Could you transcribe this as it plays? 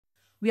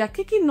We are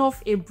kicking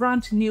off a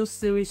brand new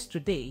series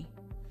today,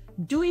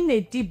 doing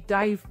a deep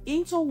dive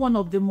into one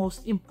of the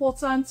most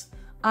important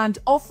and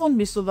often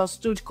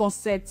misunderstood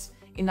concepts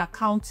in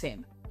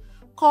accounting,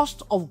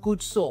 cost of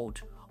goods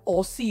sold,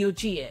 or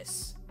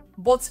COGS.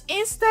 But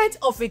instead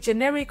of a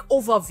generic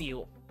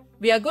overview,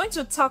 we are going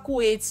to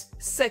tackle it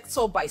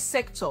sector by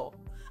sector,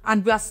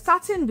 and we are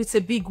starting with a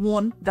big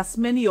one that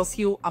many of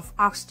you have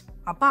asked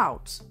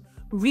about: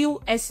 real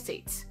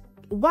estate.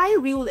 Why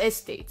real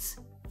estate?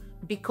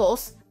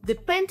 Because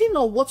depending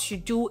on what you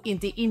do in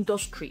the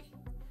industry,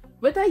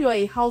 whether you are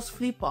a house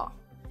flipper,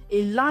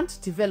 a land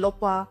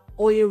developer,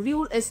 or a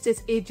real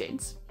estate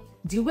agent,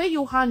 the way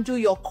you handle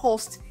your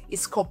cost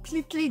is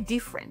completely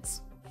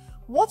different.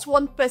 What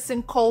one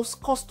person calls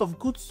cost of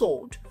goods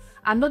sold,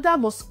 another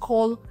must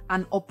call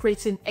an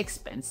operating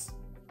expense.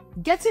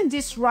 Getting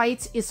this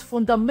right is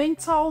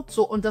fundamental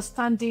to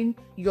understanding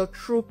your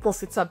true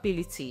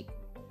profitability.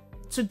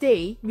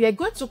 Today, we are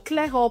going to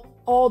clear up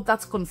all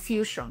that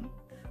confusion.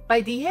 By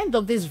the end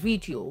of this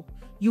video,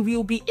 you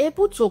will be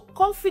able to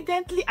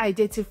confidently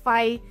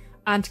identify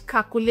and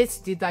calculate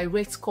the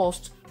direct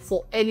cost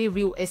for any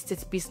real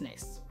estate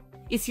business.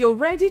 If you're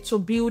ready to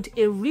build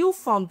a real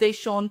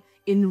foundation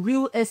in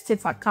real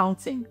estate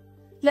accounting,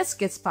 let's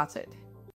get started.